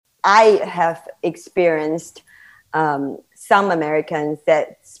I have experienced some Americans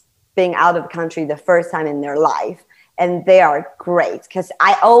that's being out of the country the first time in their life, and they are great because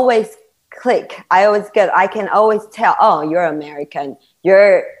I always click. I can always tell, oh, you're American,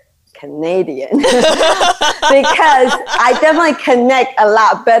 you're Canadian, because I definitely connect a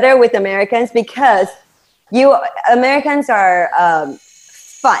lot better with Americans because Americans are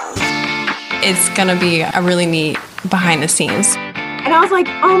fun. It's gonna be a really neat behind the scenes. And I was like,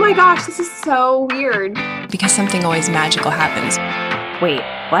 oh my gosh, this is so weird. Because something always magical happens. Wait,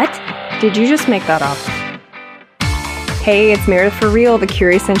 what? Did you just make that up? Hey, it's Meredith for Real, the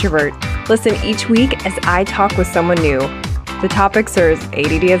Curious Introvert. Listen each week as I talk with someone new. The topics are as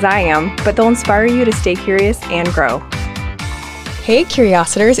ADD as I am, but they'll inspire you to stay curious and grow. Hey,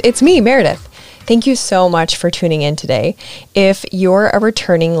 Curiositors, it's me, Meredith. Thank you so much for tuning in today. If you're a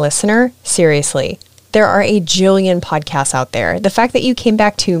returning listener, seriously, there are a jillion podcasts out there. The fact that you came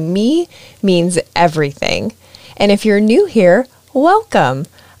back to me means everything. And if you're new here, welcome.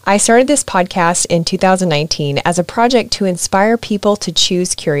 I started this podcast in 2019 as a project to inspire people to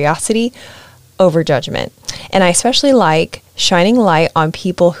choose curiosity over judgment. And I especially like shining light on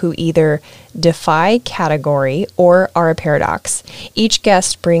people who either defy category or are a paradox. Each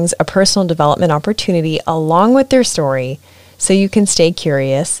guest brings a personal development opportunity along with their story so you can stay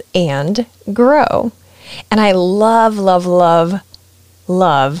curious and grow. And I love, love, love,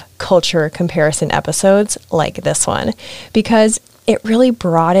 love culture comparison episodes like this one because it really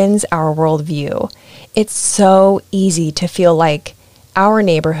broadens our worldview. It's so easy to feel like our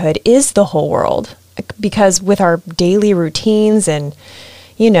neighborhood is the whole world because with our daily routines and,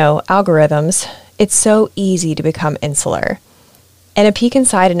 algorithms, it's so easy to become insular. And a peek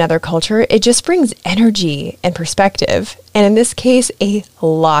inside another culture, it just brings energy and perspective. And in this case, a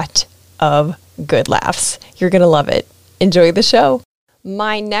lot of good laughs. You're going to love it. Enjoy the show.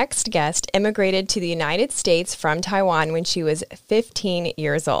 My next guest immigrated to the United States from Taiwan when she was 15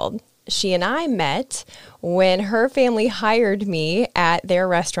 years old. She and I met when her family hired me at their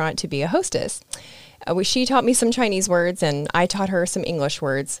restaurant to be a hostess. She taught me some Chinese words and I taught her some English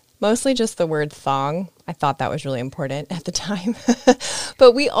words, mostly just the word thong. I thought that was really important at the time.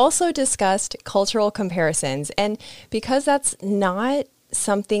 But we also discussed cultural comparisons. And because that's not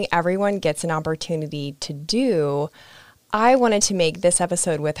something everyone gets an opportunity to do, I wanted to make this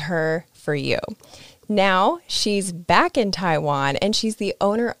episode with her for you. Now she's back in Taiwan and she's the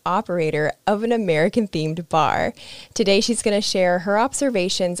owner-operator of an American-themed bar. Today she's going to share her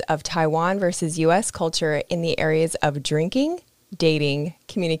observations of Taiwan versus U.S. culture in the areas of drinking, dating,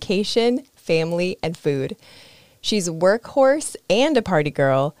 communication, family, and food. She's a workhorse and a party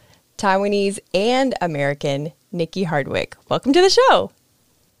girl, Taiwanese and American, Nikki Hardwick. Welcome to the show.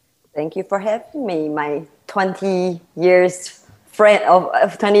 Thank you for having me. My 20 years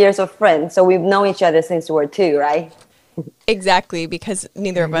of friends. So we've known each other since we were 2, right? Exactly, because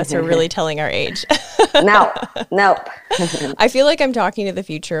neither of us are really telling our age. No. I feel like I'm talking to the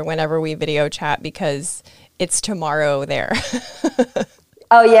future whenever we video chat because it's tomorrow there.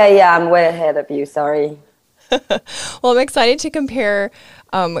 Oh, yeah. I'm way ahead of you. Sorry. Well, I'm excited to compare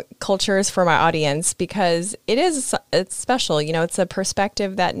cultures for my audience because it's special. It's a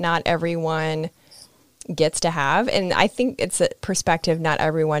perspective that not everyone gets to have. And I think it's a perspective not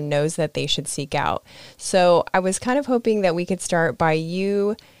everyone knows that they should seek out. So I was kind of hoping that we could start by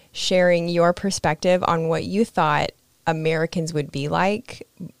you sharing your perspective on what you thought Americans would be like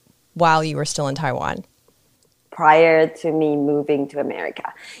while you were still in Taiwan. Prior to me moving to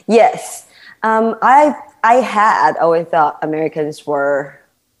America. Yes. I had always thought Americans were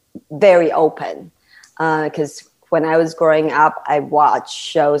very open because when I was growing up, I watched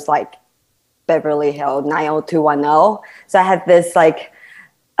shows like Beverly Hills 90210. So I had this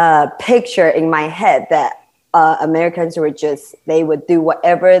picture in my head that Americans were they would do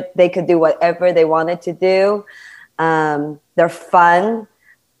whatever, they could do whatever they wanted to do. They're fun.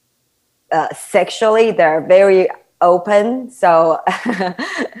 Sexually, they're very open. So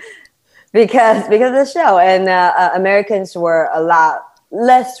because of the show, and Americans were a lot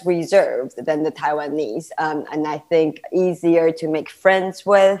less reserved than the Taiwanese, and I think easier to make friends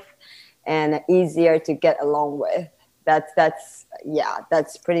with and easier to get along with. That's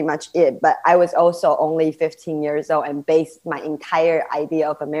pretty much it. But I was also only 15 years old and based my entire idea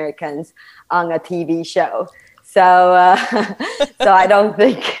of Americans on a TV show. So so I don't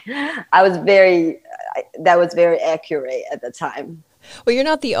think that was very accurate at the time. Well, you're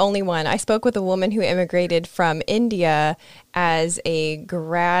not the only one. I spoke with a woman who immigrated from India as a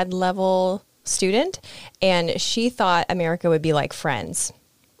grad level student, and she thought America would be like Friends.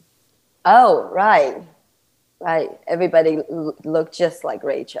 Oh, right. Right. Everybody looked just like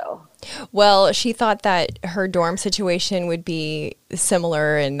Rachel. Well, she thought that her dorm situation would be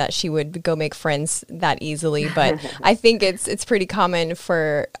similar and that she would go make friends that easily. But I think it's pretty common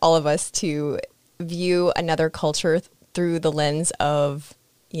for all of us to view another culture through the lens of,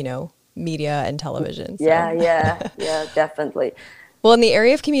 media and television. So. Yeah, definitely. Well, in the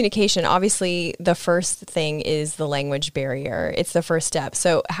area of communication, obviously the first thing is the language barrier. It's the first step.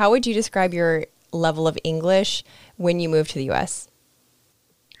 So how would you describe your level of English when you moved to the U.S.?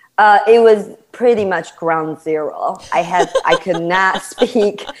 It was pretty much ground zero. I could not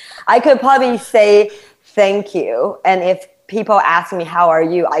speak. I could probably say thank you. And if people ask me, how are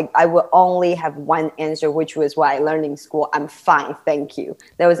you? I will only have one answer, which was what I learned in school. I'm fine, thank you.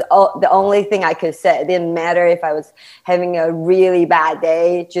 That was the only thing I could say. It didn't matter if I was having a really bad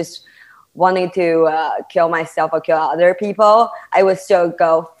day, just wanting to kill myself or kill other people. I would still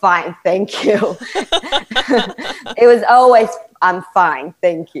go, fine, thank you. It was always, I'm fine,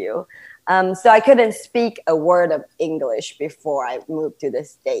 thank you. So I couldn't speak a word of English before I moved to the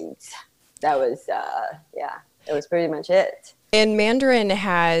States. That was, that was pretty much it. And Mandarin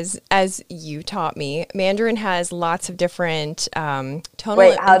has, as you taught me, Mandarin has lots of different tonal.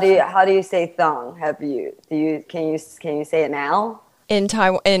 Wait, how do you say thong? Can you say it now? In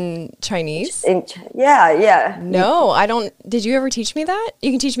Taiwan, in Chinese? Yeah. No, I don't. Did you ever teach me that?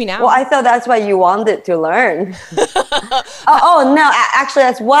 You can teach me now. Well, I thought that's what you wanted to learn. oh no, actually,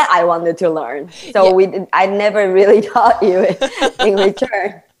 that's what I wanted to learn. So yeah. I never really taught you in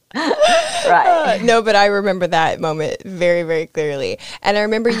return. Right. No, but I remember that moment very, very clearly. And I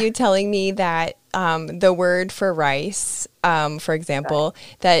remember you telling me that the word for rice, for example,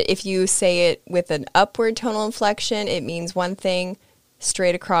 that if you say it with an upward tonal inflection, it means one thing.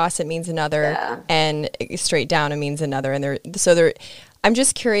 Straight across, it means another, and straight down, it means another. And I'm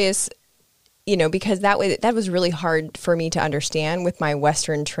just curious, because that was really hard for me to understand with my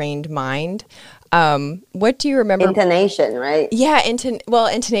Western trained mind. What do you remember? Intonation, right? Yeah,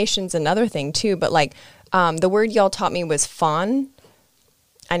 intonation's another thing too. But the word y'all taught me was fawn.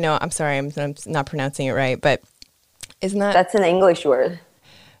 I know. I'm sorry, I'm not pronouncing it right, but isn't that? That's an English word.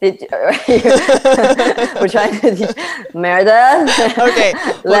 We're trying to teach Meredith. Okay.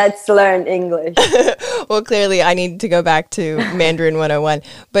 Let's learn English. Well, clearly I need to go back to Mandarin 101.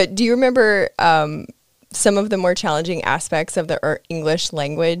 But do you remember some of the more challenging aspects of the English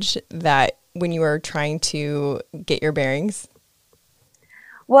language that when you were trying to get your bearings?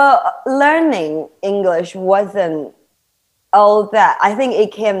 Well, learning English wasn't all that. I think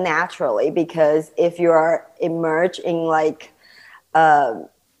it came naturally because if you are immersed in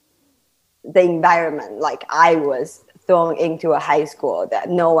the environment, like I was thrown into a high school that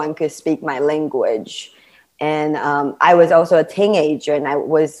no one could speak my language. And I was also a teenager and I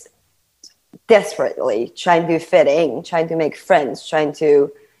was desperately trying to fit in, trying to make friends, trying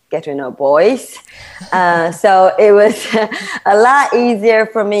to get to know boys. So it was a lot easier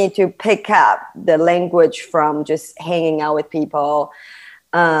for me to pick up the language from just hanging out with people.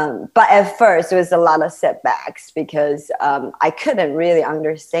 But at first, it was a lot of setbacks because I couldn't really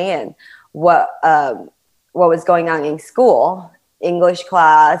understand what was going on in school. English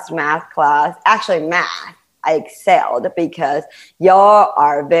class, math class. Actually, math, I excelled because y'all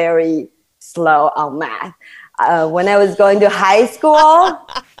are very slow on math. When I was going to high school,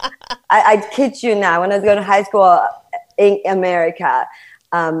 I kid you not, when I was going to high school in America,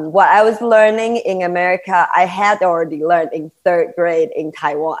 what I was learning in America, I had already learned in third grade in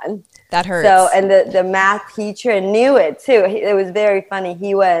Taiwan. That hurts. So, and the math teacher knew it too. It was very funny.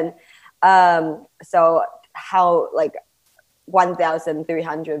 He went, so how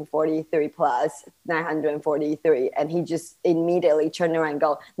 1,343 plus 943. And he just immediately turned around and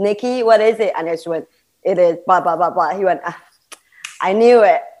go, Nikki, what is it? And I just went, it is blah, blah, blah, blah. He went, I knew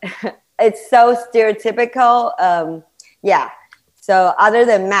it. It's so stereotypical. So other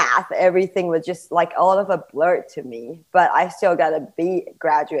than math, everything was just all of a blur to me. But I still got to be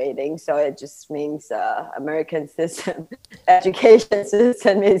graduating. So it just means American system, education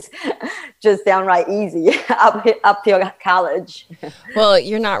system is just downright easy up till college. Well,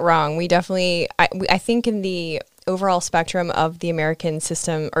 you're not wrong. We definitely, I think in the overall spectrum of the American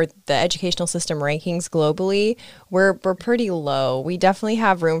system or the educational system rankings globally, we're pretty low. We definitely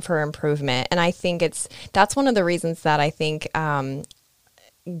have room for improvement. And I think that's one of the reasons that I think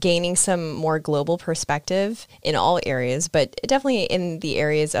gaining some more global perspective in all areas, but definitely in the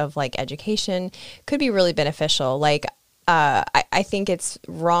areas of education could be really beneficial. I think it's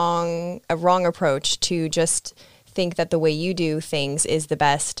a wrong approach to just think that the way you do things is the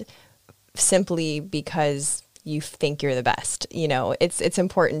best simply because you think you're the best. You know, it's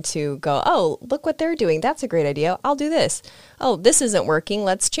important to go, oh, look what they're doing. That's a great idea. I'll do this. Oh, this isn't working.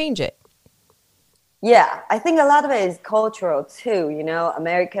 Let's change it. Yeah, I think a lot of it is cultural too. You know,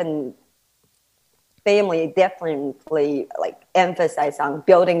 American family definitely like emphasize on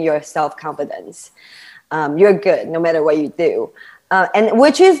building your self-confidence. You're good no matter what you do. And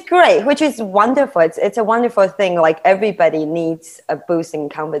which is great, which is wonderful. It's a wonderful thing. Like everybody needs a boost in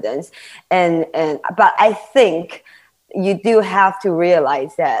confidence. But I think you do have to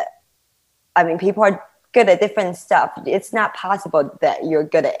realize that, I mean, people are good at different stuff. It's not possible that you're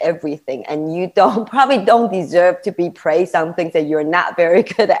good at everything, and you probably don't deserve to be praised on things that you're not very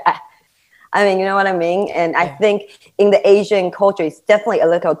good at. I mean, you know what I mean? And I think in the Asian culture, it's definitely a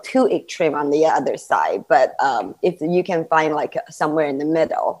little too extreme on the other side. But if you can find like somewhere in the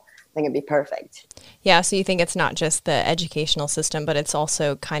middle, I think it'd be perfect. Yeah. So you think it's not just the educational system, but it's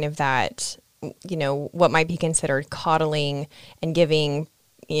also kind of that, you know, what might be considered coddling and giving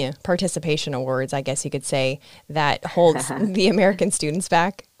participation awards, I guess you could say, that holds the American students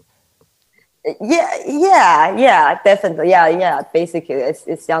back? Yeah, definitely. Yeah. Basically,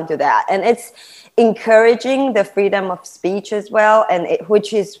 it's down to that, and it's encouraging the freedom of speech as well, and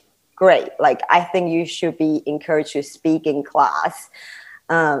which is great. Like, I think you should be encouraged to speak in class,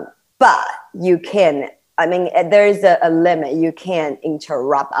 but you can. I mean, there is a limit. You can't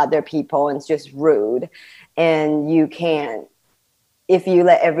interrupt other people, and it's just rude. And you can't, if you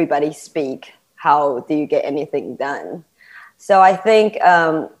let everybody speak, how do you get anything done? So I think,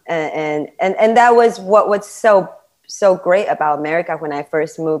 and that was what was so great about America when I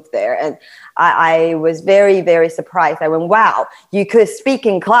first moved there. And I was very, very surprised. I went, wow, you could speak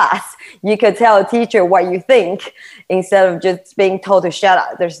in class. You could tell a teacher what you think instead of just being told to shut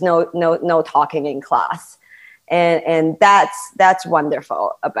up. There's no talking in class. And that's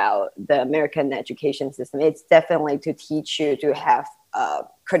wonderful about the American education system. It's definitely to teach you to have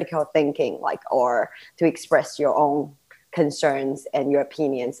critical thinking, or to express your own concerns and your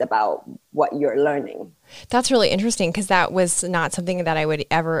opinions about what you're learning. That's really interesting, because that was not something that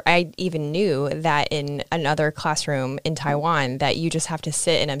I even knew that in another classroom in Taiwan, that you just have to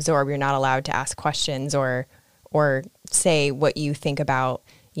sit and absorb. You're not allowed to ask questions or say what you think about,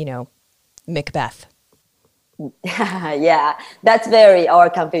 Macbeth. Yeah, that's very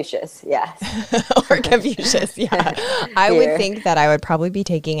Confucius. Yes. Or Confucius. Yeah. I would think that I would probably be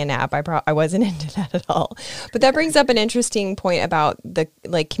taking a nap. I wasn't into that at all. But that brings up an interesting point about the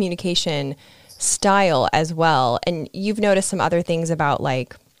communication style as well. And you've noticed some other things about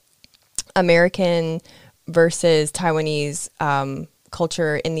American versus Taiwanese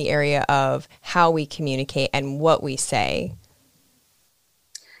culture in the area of how we communicate and what we say.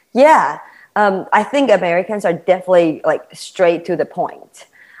 Yeah. I think Americans are definitely straight to the point.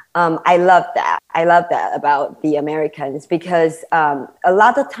 I love that. I love that about the Americans, because a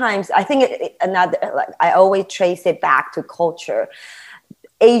lot of times I think I always trace it back to culture.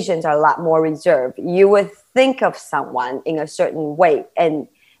 Asians are a lot more reserved. You would think of someone in a certain way and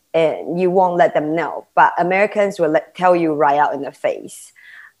you won't let them know, but Americans will tell you right out in the face.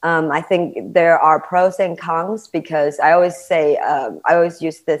 I think there are pros and cons, because I always say, I always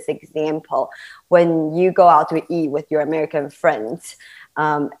use this example. When you go out to eat with your American friends,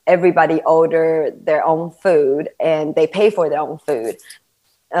 everybody order their own food and they pay for their own food.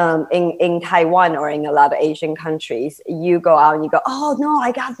 In Taiwan or in a lot of Asian countries, you go out and you go, oh no,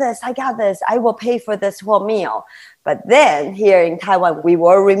 I got this, I will pay for this whole meal. But then here in Taiwan, we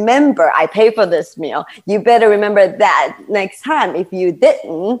will remember, I pay for this meal. You better remember that next time. If you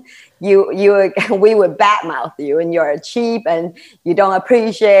didn't, we would badmouth you, and you're cheap and you don't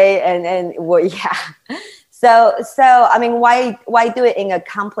appreciate, and well, yeah. So I mean, why do it in a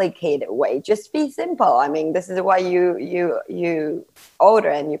complicated way? Just be simple. I mean, this is why you order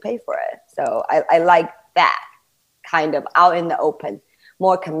and you pay for it. So I like that kind of out in the open,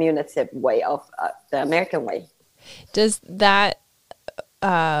 more communicative way of the American way. Does that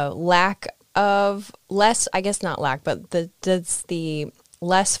lack of less, I guess not lack, but does the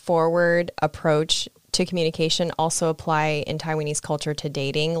less forward approach to communication also apply in Taiwanese culture to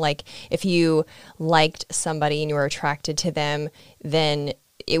dating? Like, if you liked somebody and you were attracted to them, then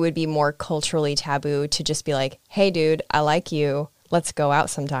it would be more culturally taboo to just be like, hey dude, I like you, let's go out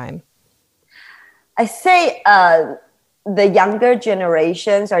sometime. I say the younger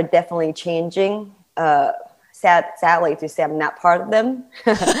generations are definitely changing. Sadly to say, I'm not part of them.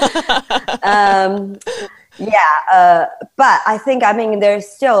 But I think, there's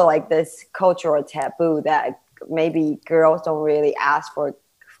still this cultural taboo that maybe girls don't really ask for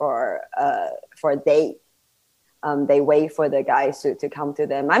a date They wait for the guys to come to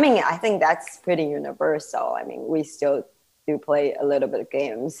them. I mean, I think that's pretty universal. I mean, we still do play a little bit of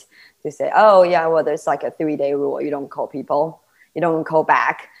games to say, oh yeah, well, there's like a 3-day rule. You don't call people, you don't call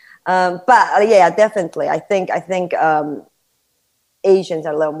back. But yeah, definitely. I think Asians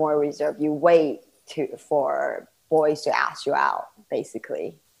are a little more reserved. You wait for boys to ask you out,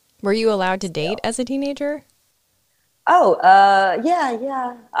 basically. Were you allowed to date as a teenager? Oh,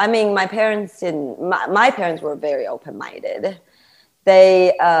 yeah. I mean, my parents were very open-minded.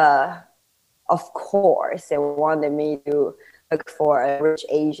 They, of course, they wanted me to look for a rich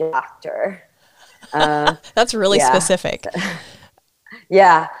Asian doctor. That's really specific.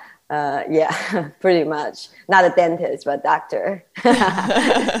 Yeah, pretty much. Not a dentist, but doctor.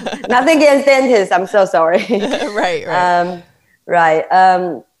 Nothing against dentists. I'm so sorry. Right. Right.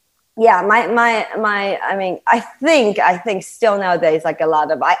 Yeah, I mean, I think still nowadays, like a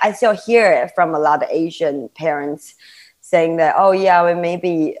lot of, I still hear it from a lot of Asian parents saying that, oh yeah, well,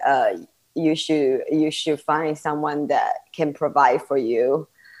 maybe you should find someone that can provide for you.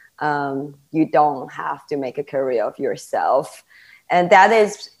 You don't have to make a career of yourself. And that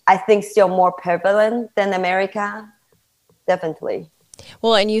is, I think, still more prevalent than America. Definitely.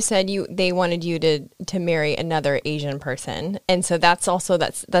 Well, and you said they wanted you to marry another Asian person, and so that's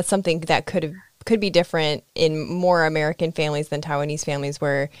something that could be different in more American families than Taiwanese families,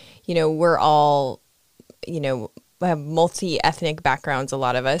 where we're all have multi-ethnic backgrounds, a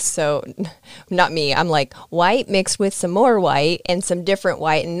lot of us. So not me. I'm like white mixed with some more white and some different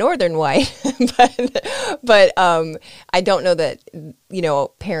white and northern white, but I don't know that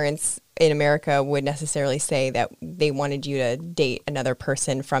parents in America would necessarily say that they wanted you to date another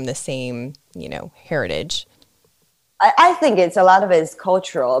person from the same, heritage. I think a lot of it is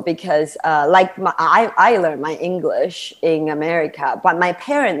cultural because I learned my English in America, but my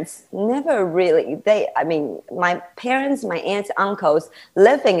parents never really, my parents, my aunts, uncles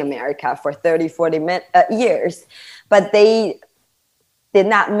lived in America for 30, 40 years, but they did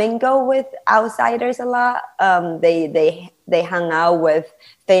not mingle with outsiders a lot. They hung out with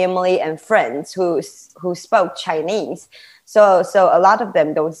family and friends who spoke Chinese. So a lot of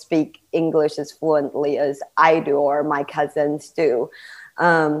them don't speak English as fluently as I do or my cousins do.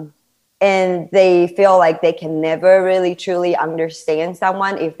 And they feel like they can never really truly understand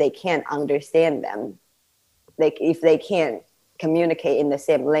someone if they can't understand them, if they can't communicate in the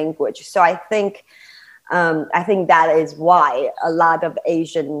same language. So I think that is why a lot of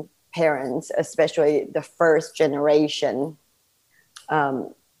Asian parents, especially the first generation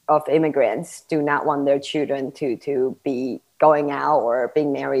of immigrants, do not want their children to be going out or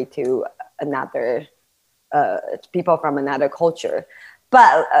being married to another people from another culture.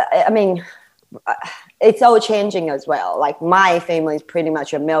 But I mean, it's all changing as well. Like my family is pretty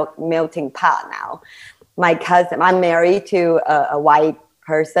much a melting pot now. My cousin, I'm married to a white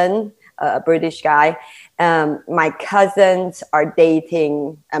person, a British guy. My cousins are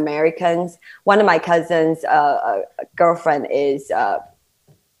dating Americans. One of my cousins' girlfriend is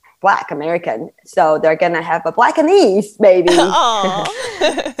Black American, so they're gonna have a Blackanese baby.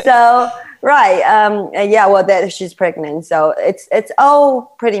 So right, yeah. Well, she's pregnant, so it's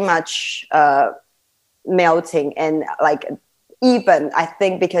all pretty much melting, and like even I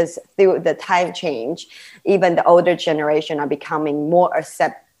think because through the time change, even the older generation are becoming more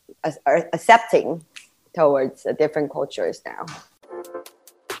accepting towards different cultures now.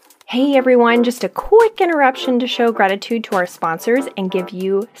 Hey everyone, just a quick interruption to show gratitude to our sponsors and give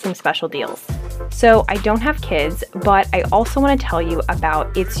you some special deals. So I don't have kids, but I also want to tell you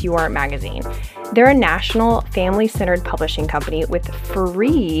about It's Your Magazine. They're a national family-centered publishing company with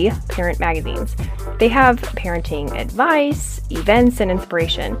free parent magazines. They have parenting advice, events, and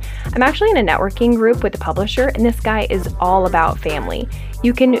inspiration. I'm actually in a networking group with the publisher, and this guy is all about family.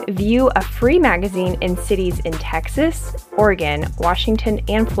 You can view a free magazine in cities in Texas, Oregon, Washington,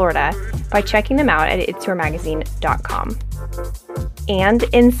 and Florida by checking them out at itsyourmagazine.com. And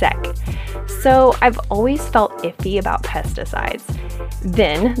insect. So I've always felt iffy about pesticides.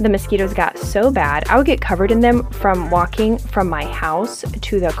 Then the mosquitoes got so bad, I would get covered in them from walking from my house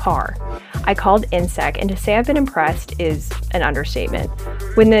to the car. I called Insect, and to say I've been impressed is an understatement.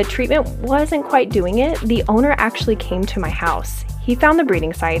 When the treatment wasn't quite doing it, the owner actually came to my house. He found the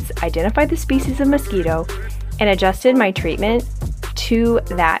breeding sites, identified the species of mosquito, and adjusted my treatment to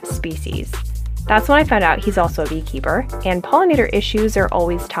that species. That's when I found out he's also a beekeeper, and pollinator issues are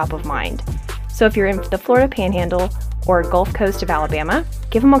always top of mind. So if you're in the Florida Panhandle or Gulf Coast of Alabama,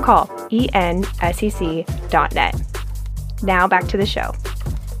 give him a call, ensec.net. Now back to the show.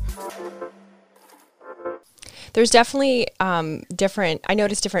 There's definitely I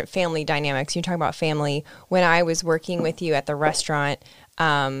noticed different family dynamics. You talk about family. When I was working with you at the restaurant,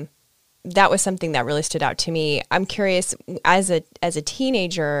 that was something that really stood out to me. I'm curious, as a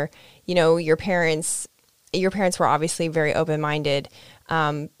teenager, your parents were obviously very open-minded,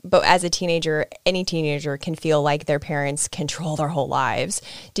 but as a teenager, any teenager can feel like their parents control their whole lives.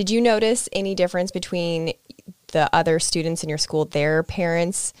 Did you notice any difference between the other students in your school, their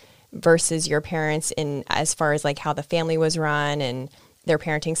parents versus your parents, in as far as like how the family was run and their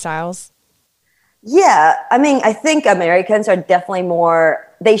parenting styles? Yeah, I mean, I think Americans are definitely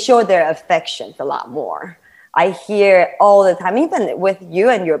they show their affections a lot more. I hear all the time, even with you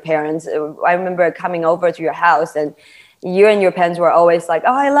and your parents. I remember coming over to your house and you and your parents were always like,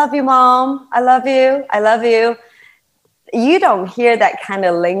 "Oh, I love you, Mom. I love you. I love you." You don't hear that kind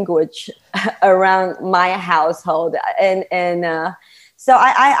of language around my household. So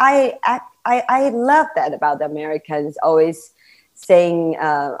I love that about the Americans, always saying,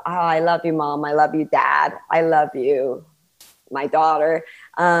 "Oh, I love you, Mom. I love you, Dad. I love you, my daughter."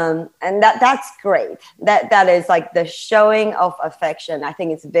 And that's great. That is like the showing of affection. I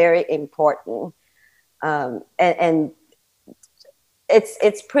think it's very important. And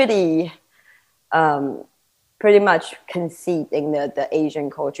it's pretty much conceit in the Asian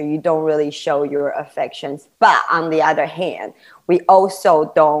culture. You don't really show your affections. But on the other hand, we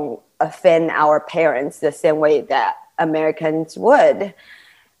also don't offend our parents the same way that Americans would.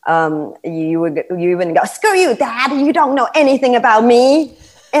 You even go, "Screw you, Dad. You don't know anything about me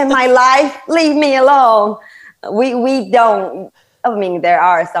and my life. Leave me alone." We don't. I mean, there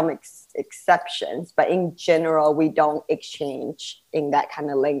are some exceptions, but in general, we don't exchange in that kind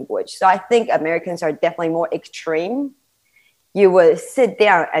of language. So I think Americans are definitely more extreme. You would sit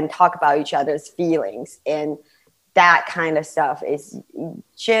down and talk about each other's feelings, and that kind of stuff is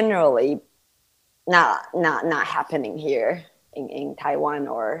generally not happening here in Taiwan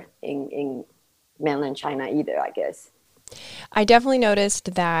or in mainland China either, I guess. I definitely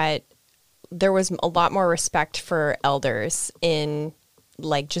noticed that there was a lot more respect for elders in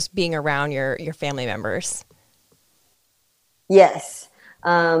like just being around your family members. Yes.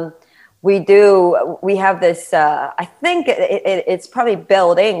 We do. We have this, I think it's probably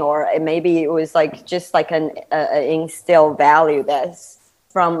built in, or maybe it was like just like an instilled value that's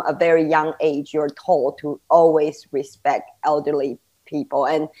from a very young age, you're told to always respect elderly people.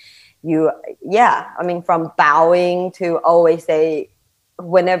 And I mean, from bowing to always say,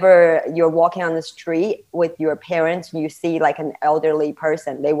 whenever you're walking on the street with your parents, you see like an elderly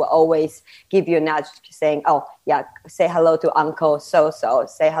person, they will always give you a nudge saying, "Oh yeah, say hello to Uncle so-so,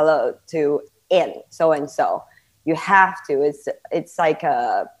 say hello to Aunt so-and-so." You have to. It's like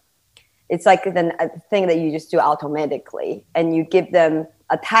a thing that you just do automatically, and you give them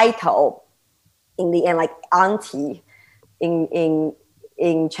a title in the end, like auntie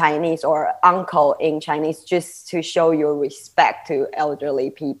in Chinese or uncle in Chinese, just to show your respect to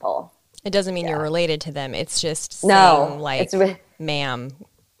elderly people. It doesn't mean you're related to them. It's just saying ma'am.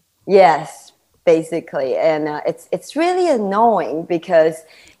 Yes, basically. And it's really annoying because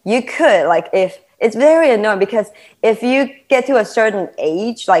you could, like, it's very annoying because if you get to a certain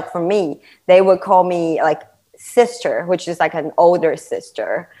age, like for me, they would call me like sister, which is like an older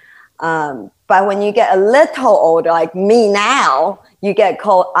sister. But when you get a little older, like me now, you get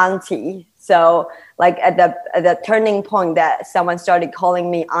called auntie. So like at the turning point that someone started calling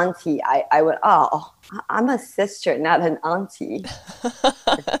me auntie, I went, "Oh, I'm a sister, not an auntie."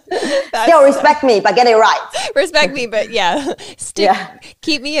 Still respect me, but get it right. Respect me, but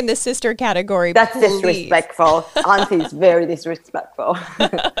keep me in the sister category. That's please. Disrespectful. Auntie is very disrespectful.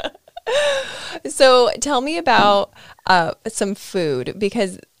 So tell me about some food,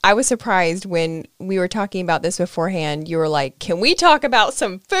 because I was surprised when we were talking about this beforehand. You were like, "Can we talk about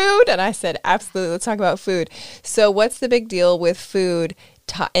some food?" And I said, "Absolutely, let's talk about food." So what's the big deal with food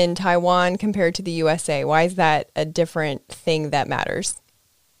in Taiwan compared to the USA? Why is that a different thing that matters?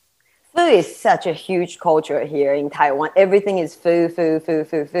 Food is such a huge culture here in Taiwan. Everything is food, food, food,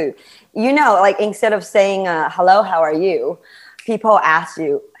 food, food. You know, like instead of saying, "Hello, how are you?" people ask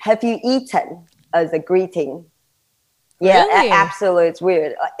you, "Have you eaten?" as a greeting. Yeah, really? Absolutely. It's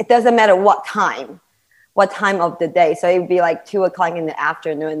weird. It doesn't matter what time of the day. So it would be like 2:00 in the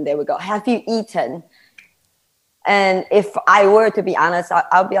afternoon. They would go, "Have you eaten?" And if I were to be honest,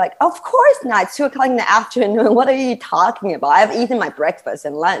 I'll be like, "Of course not. It's 2:00 in the afternoon. What are you talking about? I've eaten my breakfast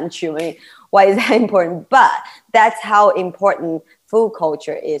and lunch. I mean, why is that important?" But that's how important food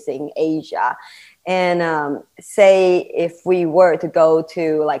culture is in Asia. And say if we were to go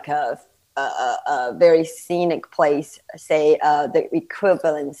to like a a very scenic place, say the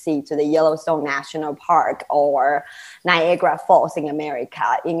equivalency to the Yellowstone National Park or Niagara Falls in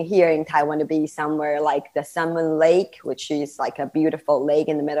America. Here in Taiwan, to be somewhere like the Sun Moon Lake, which is like a beautiful lake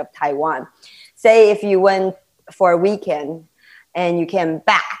in the middle of Taiwan. Say if you went for a weekend and you came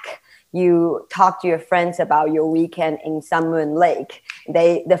back, you talk to your friends about your weekend in Sun Moon Lake.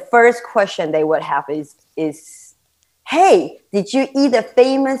 The first question they would have is, hey, did you eat the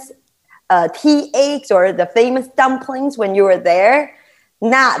famous tea eggs or the famous dumplings when you were there?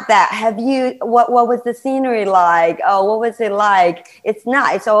 Not that. Have you, what was the scenery like? Oh, what was it like? It's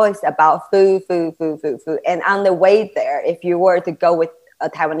not. It's always about food. And on the way there, if you were to go with a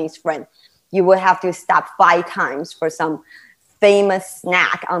Taiwanese friend, you would have to stop 5 times for some famous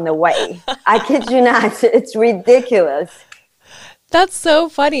snack on the way. I kid you not. It's ridiculous. That's so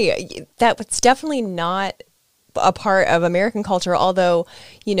funny. That's definitely not a part of American culture, although,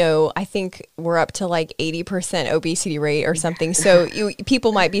 you know, I think we're up to like 80% obesity rate or something. So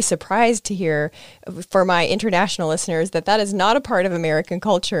people might be surprised to hear, for my international listeners, that is not a part of American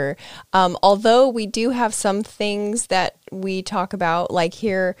culture. Although we do have some things that we talk about, like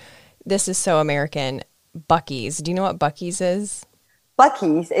here, this is so American, Buc-ee's. Do you know what Buc-ee's is?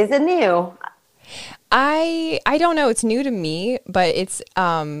 Buc-ee's? Is it new? I don't know. It's new to me, but it's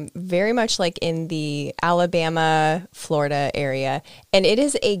very much like in the Alabama, Florida area. And it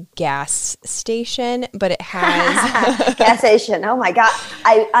is a gas station, but it has... Gas station. Oh my God.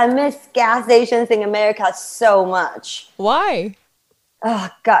 I miss gas stations in America so much. Why? Oh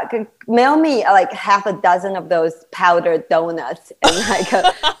God, mail me like half a dozen of those powdered donuts and like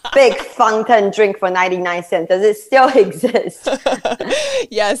a big fountain drink for 99 cents. Does it still exist?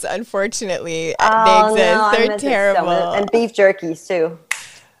 Yes, unfortunately, they exist. No, they're terrible. So and beef jerkies too.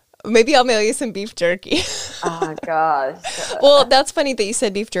 Maybe I'll mail you some beef jerky. Oh gosh. Well, that's funny that you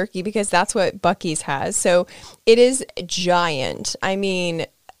said beef jerky because that's what Buc-ee's has. So it is giant. I mean,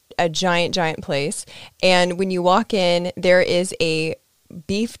 a giant place. And when you walk in, there is a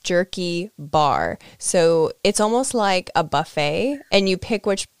beef jerky bar. So it's almost like a buffet and you pick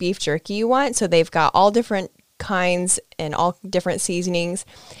which beef jerky you want. So they've got all different kinds and all different seasonings.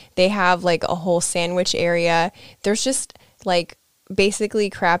 They have like a whole sandwich area. There's just like basically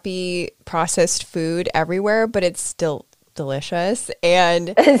crappy processed food everywhere, but it's still delicious.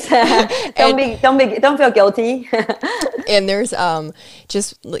 And don't feel guilty. And there's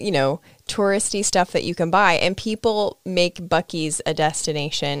just, you know, touristy stuff that you can buy, and people make Buc-ee's a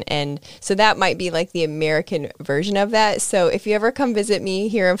destination, and so that might be like the American version of that. So if you ever come visit me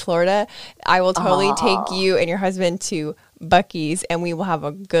here in Florida, I will totally take you and your husband to Buc-ee's, and we will have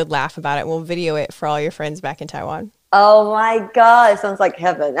a good laugh about it. We'll video it for all your friends back in Taiwan. Oh my God, it sounds like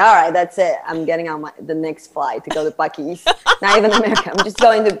heaven. All right, that's it. I'm getting on the next flight to go to Buc-ee's. Not even America. I'm just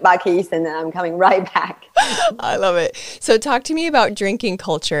going to Buc-ee's and then I'm coming right back. I love it. So talk to me about drinking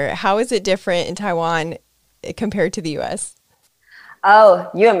culture. How is it different in Taiwan compared to the U.S.? Oh,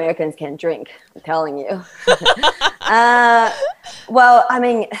 you Americans can drink, I'm telling you. Well, I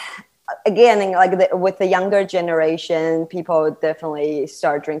mean, again, like with the younger generation, people definitely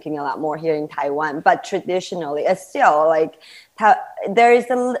start drinking a lot more here in Taiwan. But traditionally, it's still like there is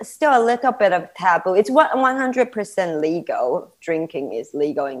still a little bit of taboo. It's 100% legal. Drinking is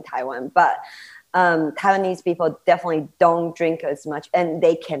legal in Taiwan, but Taiwanese people definitely don't drink as much, and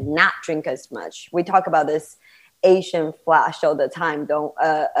they cannot drink as much. We talk about this Asian flash all the time,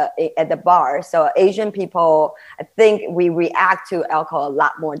 at the bar. So Asian people, I think we react to alcohol a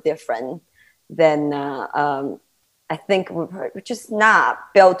lot more different than I think we're just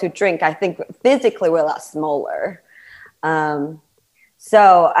not built to drink. I think physically we're a lot smaller.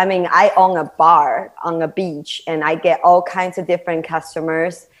 So, I mean, I own a bar on a beach and I get all kinds of different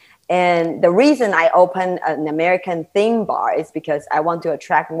customers. And the reason I opened an American theme bar is because I want to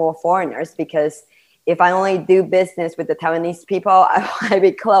attract more foreigners, because if I only do business with the Taiwanese people, I want to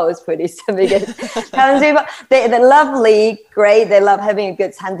be close pretty soon, because Taiwanese people, they're lovely, great. They love having a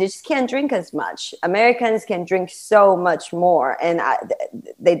good time. They just can't drink as much. Americans can drink so much more. And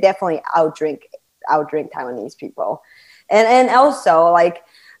they definitely outdrink Taiwanese people. And also, like,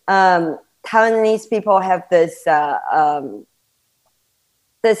 Taiwanese people have this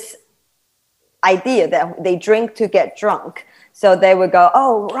this idea that they drink to get drunk. So they would go,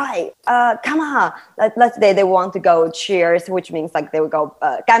 oh, right, come on. Let's say they want to go cheers, which means like they would go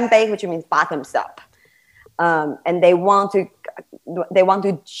干杯, which means bottoms up. And they want to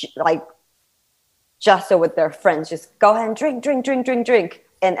like jostle with their friends, just go ahead and drink.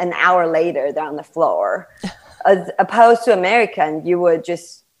 And an hour later, they're on the floor. As opposed to American, you would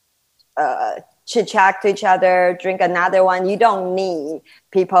just chit-chat to each other, drink another one. You don't need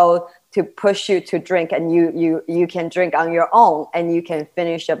people to push you to drink, and you can drink on your own, and you can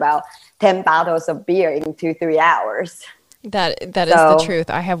finish about 10 bottles of beer in 2-3 hours. That is the truth.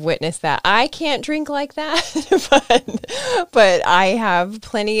 I have witnessed that. I can't drink like that, but I have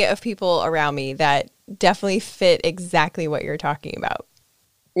plenty of people around me that definitely fit exactly what you're talking about.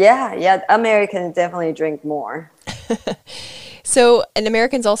 Yeah, Americans definitely drink more. So, and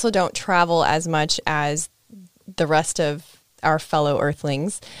Americans also don't travel as much as the rest of our fellow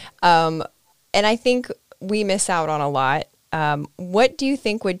Earthlings. And I think we miss out on a lot. What do you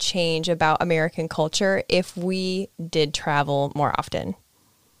think would change about American culture if we did travel more often?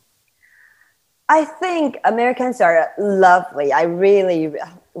 I think Americans are lovely. I really,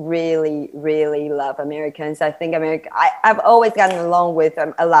 really, really love Americans. I think I've always gotten along with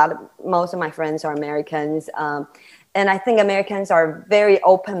most of my friends are Americans. And I think Americans are very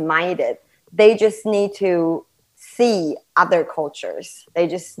open-minded. They just need to see other cultures. They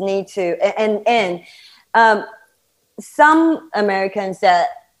just need to, and some Americans that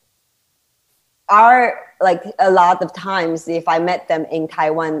are like, a lot of times, if I met them in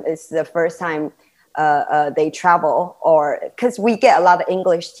Taiwan, it's the first time they travel, or because we get a lot of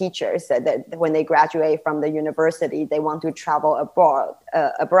English teachers that when they graduate from the university, they want to travel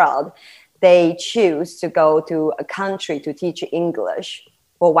abroad. They choose to go to a country to teach English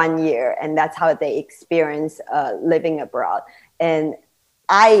for 1 year, and that's how they experience living abroad. And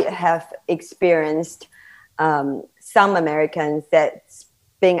I have experienced some Americans that's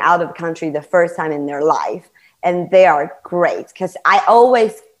being out of the country the first time in their life, and they are great because I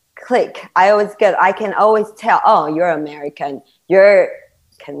always click. I can always tell, oh, you're American, you're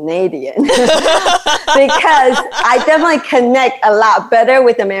Canadian, because I definitely connect a lot better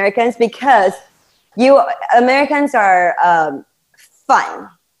with Americans because Americans are fun.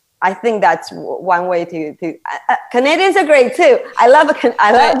 I think that's one way to Canadians are great too. I love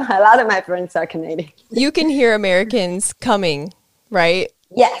a lot of my friends are Canadian. You can hear Americans coming, right?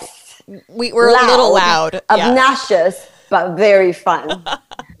 Yes. We're a little loud. Obnoxious, but very fun.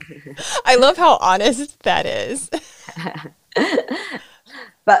 I love how honest that is.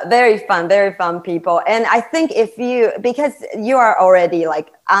 But very fun people. And I think because you are already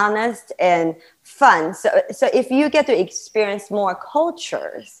like honest and fun. So if you get to experience more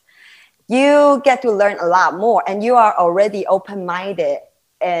cultures, you get to learn a lot more, and you are already open-minded,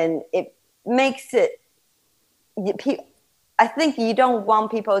 and it makes it, I think you don't want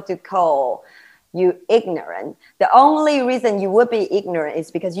people to call you ignorant. The only reason you would be ignorant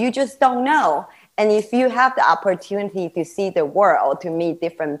is because you just don't know. And if you have the opportunity to see the world, to meet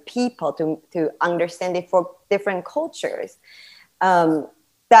different people, to understand it for different cultures,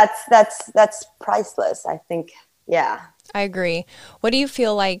 that's priceless, I think. Yeah. I agree. What do you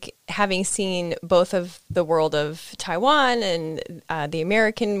feel like, having seen both of the world of Taiwan and the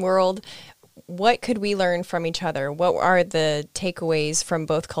American world, what could we learn from each other? What are the takeaways from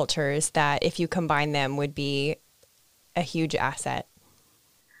both cultures that, if you combine them, would be a huge asset?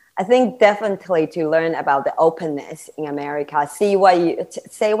 I think definitely to learn about the openness in America, say what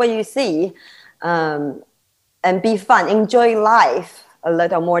you see, and be fun, enjoy life a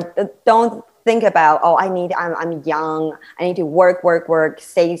little more. Don't think about, I'm young, I need to work,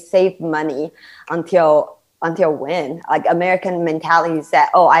 save money until when? Like, American mentality is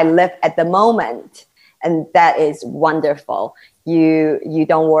that, I live at the moment, and that is wonderful. You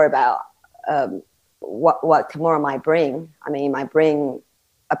don't worry about what tomorrow might bring. I mean, it might bring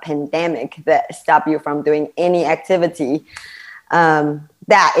a pandemic that stop you from doing any activity.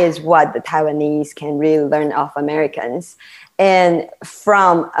 That is what the Taiwanese can really learn of Americans. And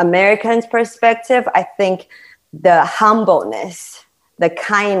from Americans' perspective, I think the humbleness, the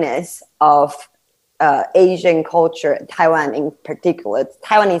kindness of Asian culture, Taiwan in particular,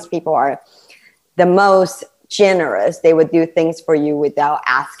 Taiwanese people are the most generous. They would do things for you without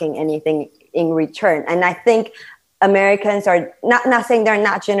asking anything in return. And I think Americans are not saying they're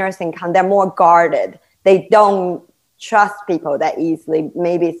not generous in kind, they're more guarded. They don't trust people that easily.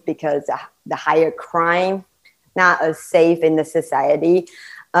 Maybe it's because of the higher crime, not as safe in the society.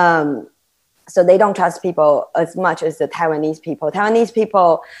 So they don't trust people as much as the Taiwanese people. Taiwanese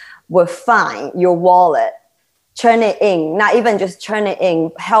people will find your wallet, turn it in, not even just turn it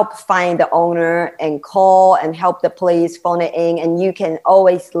in, help find the owner and call and help the police phone it in. And you can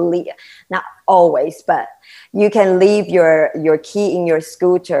always leave, not always, but you can leave your key in your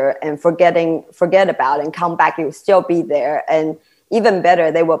scooter and forget about it and come back, you'll still be there. And even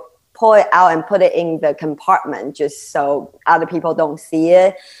better, they will pull it out and put it in the compartment just so other people don't see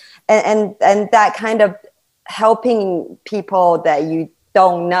it. And that kind of helping people that you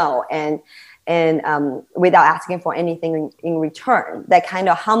don't know. And and without asking for anything in return. That kind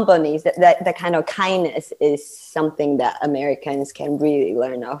of humbleness, that kind of kindness is something that Americans can really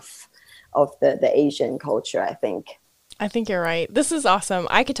learn of the Asian culture, I think. I think you're right. This is awesome.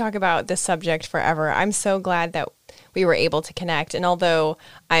 I could talk about this subject forever. I'm so glad that we were able to connect. And although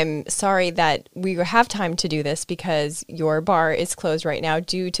I'm sorry that we have time to do this because your bar is closed right now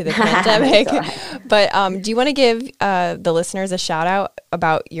due to the pandemic, but do you want to give the listeners a shout out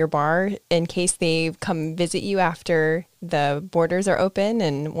about your bar in case they come visit you after the borders are open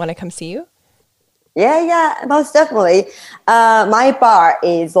and want to come see you? Yeah, most definitely. My bar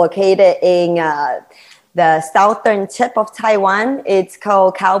is located in the southern tip of Taiwan. It's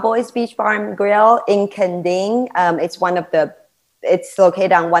called Cowboys Beach Bar and Grill in Kending. It's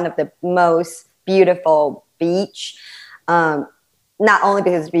located on one of the most beautiful beach. Not only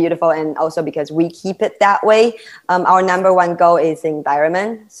because it's beautiful and also because we keep it that way. Our number one goal is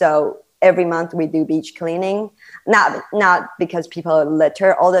environment. So every month we do beach cleaning. Not because people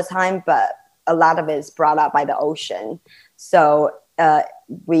litter all the time, but a lot of it is brought up by the ocean. So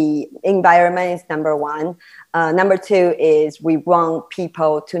environment is number one. Number two is we want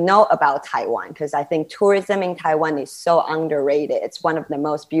people to know about Taiwan, because I think tourism in Taiwan is so underrated. It's one of the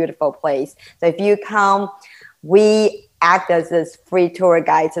most beautiful places. So if you come, we act as this free tour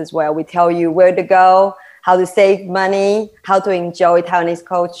guides as well. We tell you where to go, how to save money, how to enjoy Taiwanese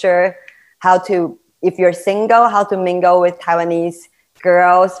culture, if you're single, how to mingle with Taiwanese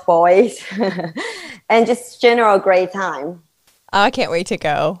girls, boys, and just general great time. I can't wait to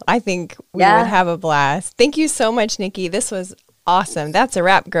go. I think we would have a blast. Thank you so much, Nikki. This was awesome. That's a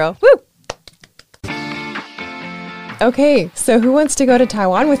wrap, girl. Woo! Okay, so who wants to go to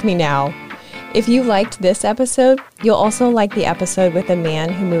Taiwan with me now? If you liked this episode, you'll also like the episode with a man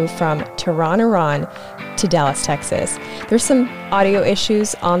who moved from Tehran, Iran to Dallas, Texas. There's some audio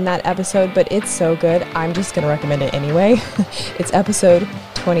issues on that episode, but it's so good. I'm just going to recommend it anyway. It's episode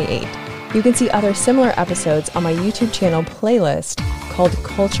 28. You can see other similar episodes on my YouTube channel playlist called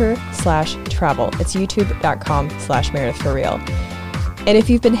Culture/Travel. It's youtube.com/MeredithForReal. And if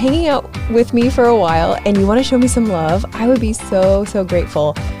you've been hanging out with me for a while and you want to show me some love, I would be so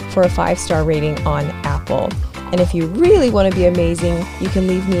grateful for a 5-star rating on Apple. And if you really want to be amazing, you can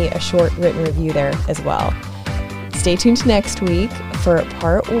leave me a short written review there as well. Stay tuned next week for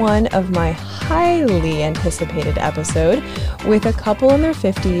part 1 of my highly anticipated episode with a couple in their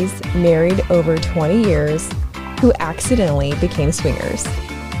 50s, married over 20 years, who accidentally became swingers.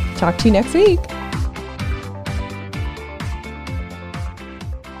 Talk to you next week.